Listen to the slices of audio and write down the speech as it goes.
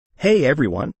Hey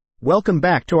everyone, welcome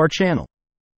back to our channel.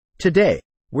 Today,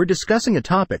 we're discussing a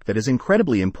topic that is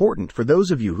incredibly important for those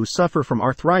of you who suffer from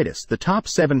arthritis, the top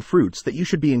 7 fruits that you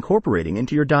should be incorporating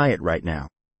into your diet right now.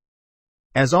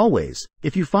 As always,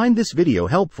 if you find this video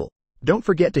helpful, don't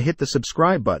forget to hit the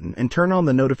subscribe button and turn on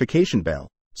the notification bell,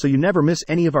 so you never miss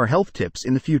any of our health tips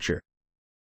in the future.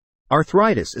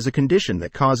 Arthritis is a condition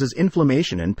that causes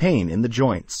inflammation and pain in the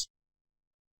joints.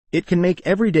 It can make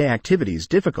everyday activities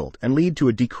difficult and lead to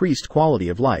a decreased quality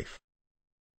of life.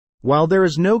 While there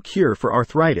is no cure for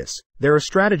arthritis, there are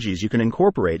strategies you can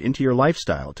incorporate into your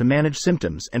lifestyle to manage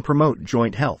symptoms and promote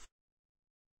joint health.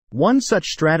 One such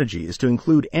strategy is to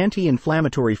include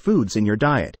anti-inflammatory foods in your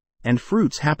diet, and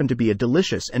fruits happen to be a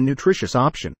delicious and nutritious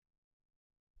option.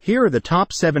 Here are the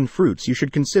top 7 fruits you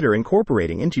should consider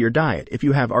incorporating into your diet if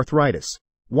you have arthritis.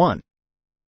 1.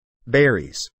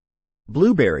 Berries.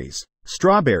 Blueberries,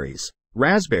 strawberries,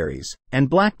 raspberries, and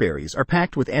blackberries are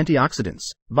packed with antioxidants,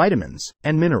 vitamins,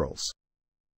 and minerals.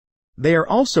 They are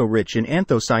also rich in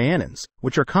anthocyanins,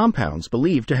 which are compounds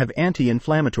believed to have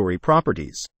anti-inflammatory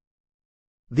properties.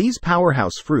 These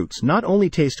powerhouse fruits not only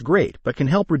taste great but can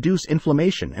help reduce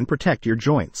inflammation and protect your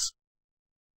joints.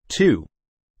 2.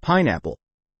 Pineapple.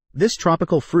 This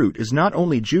tropical fruit is not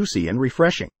only juicy and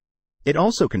refreshing, it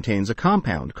also contains a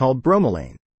compound called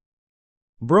bromelain.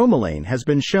 Bromelain has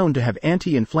been shown to have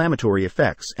anti-inflammatory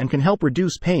effects and can help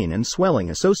reduce pain and swelling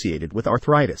associated with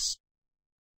arthritis.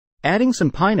 Adding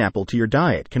some pineapple to your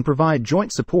diet can provide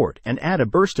joint support and add a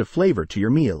burst of flavor to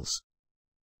your meals.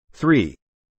 3.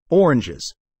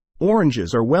 Oranges.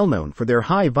 Oranges are well known for their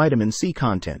high vitamin C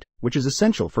content, which is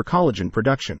essential for collagen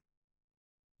production.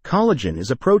 Collagen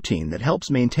is a protein that helps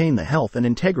maintain the health and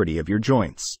integrity of your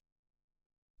joints.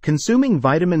 Consuming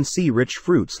vitamin C-rich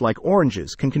fruits like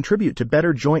oranges can contribute to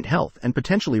better joint health and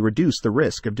potentially reduce the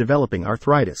risk of developing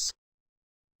arthritis.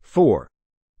 4.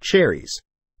 Cherries.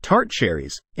 Tart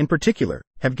cherries, in particular,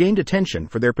 have gained attention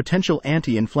for their potential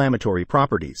anti-inflammatory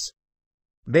properties.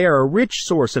 They are a rich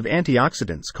source of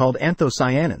antioxidants called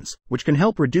anthocyanins, which can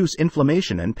help reduce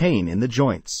inflammation and pain in the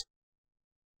joints.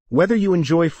 Whether you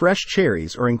enjoy fresh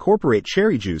cherries or incorporate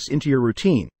cherry juice into your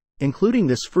routine, including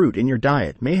this fruit in your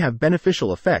diet may have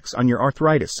beneficial effects on your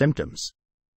arthritis symptoms.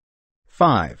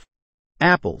 5.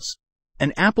 Apples.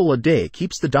 An apple a day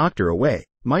keeps the doctor away,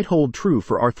 might hold true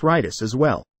for arthritis as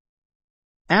well.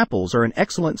 Apples are an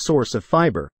excellent source of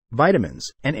fiber, vitamins,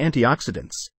 and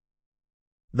antioxidants.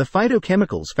 The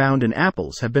phytochemicals found in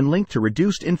apples have been linked to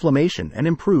reduced inflammation and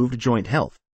improved joint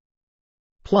health.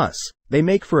 Plus, they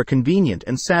make for a convenient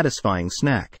and satisfying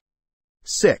snack.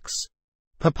 6.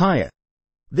 Papaya.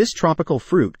 This tropical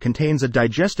fruit contains a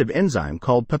digestive enzyme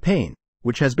called papain,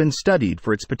 which has been studied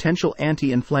for its potential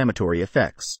anti-inflammatory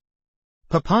effects.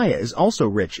 Papaya is also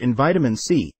rich in vitamin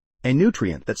C, a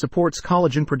nutrient that supports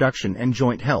collagen production and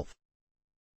joint health.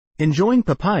 Enjoying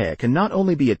papaya can not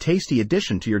only be a tasty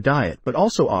addition to your diet but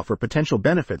also offer potential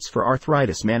benefits for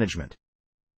arthritis management.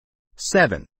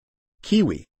 7.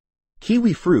 Kiwi.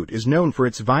 Kiwi fruit is known for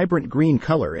its vibrant green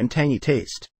color and tangy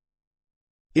taste.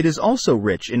 It is also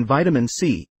rich in vitamin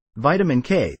C, vitamin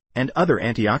K, and other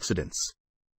antioxidants.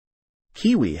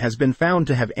 Kiwi has been found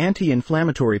to have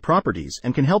anti-inflammatory properties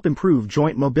and can help improve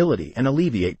joint mobility and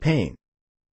alleviate pain.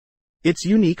 Its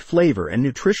unique flavor and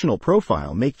nutritional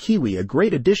profile make kiwi a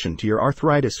great addition to your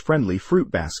arthritis-friendly fruit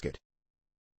basket.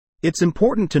 It's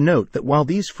important to note that while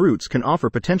these fruits can offer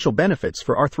potential benefits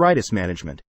for arthritis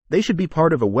management, they should be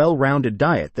part of a well-rounded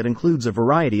diet that includes a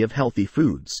variety of healthy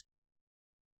foods.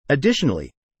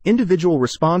 Additionally, individual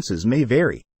responses may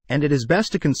vary, and it is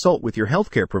best to consult with your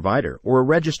healthcare provider or a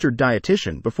registered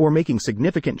dietitian before making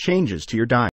significant changes to your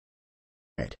diet.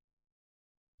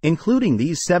 Including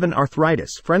these 7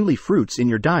 arthritis-friendly fruits in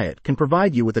your diet can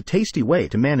provide you with a tasty way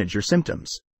to manage your symptoms.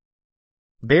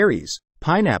 Berries,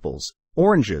 pineapples,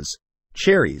 oranges,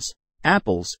 cherries,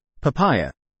 apples, papaya,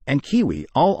 and kiwi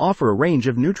all offer a range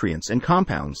of nutrients and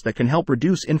compounds that can help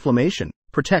reduce inflammation,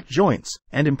 protect joints,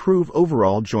 and improve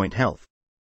overall joint health.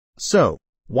 So,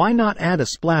 why not add a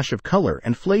splash of color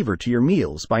and flavor to your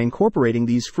meals by incorporating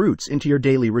these fruits into your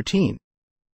daily routine?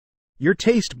 Your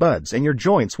taste buds and your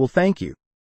joints will thank you.